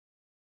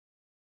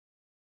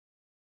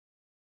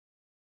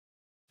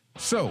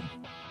So,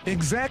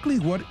 exactly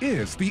what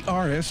is the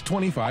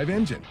RS-25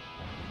 engine?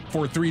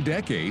 For 3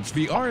 decades,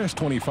 the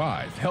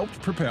RS-25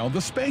 helped propel the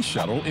Space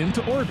Shuttle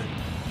into orbit.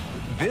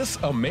 This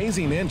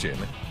amazing engine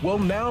will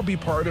now be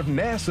part of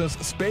NASA's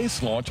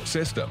Space Launch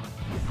System,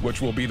 which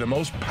will be the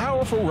most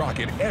powerful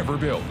rocket ever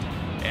built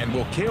and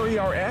will carry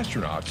our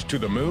astronauts to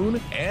the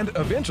Moon and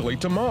eventually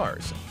to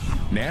Mars.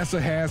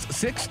 NASA has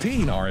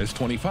 16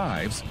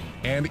 RS-25s,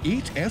 and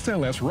each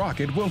SLS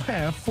rocket will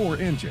have 4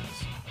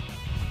 engines.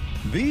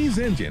 These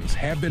engines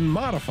have been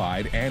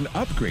modified and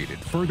upgraded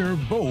for their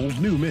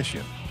bold new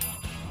mission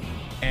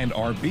and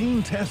are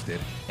being tested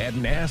at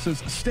NASA's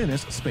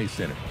Stennis Space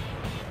Center.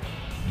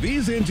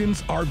 These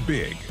engines are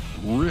big,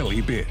 really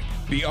big.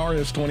 The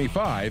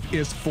RS-25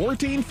 is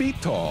 14 feet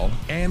tall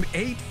and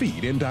 8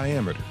 feet in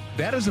diameter.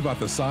 That is about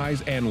the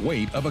size and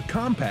weight of a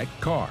compact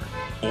car,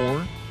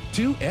 or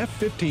 2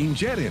 F-15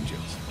 jet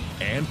engines,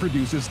 and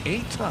produces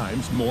 8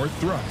 times more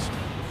thrust.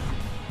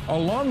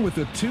 Along with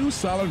the 2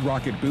 solid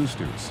rocket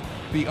boosters,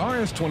 the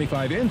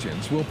RS-25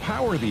 engines will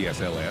power the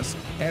SLS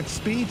at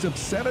speeds of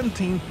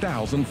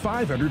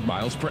 17,500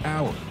 miles per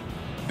hour.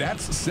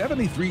 That's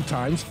 73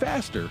 times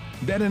faster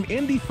than an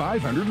Indy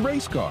 500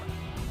 race car.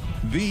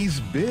 These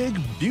big,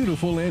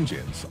 beautiful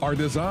engines are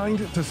designed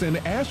to send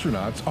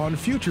astronauts on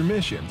future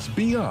missions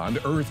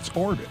beyond Earth's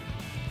orbit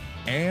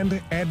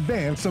and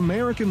advance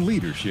American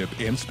leadership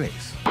in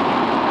space.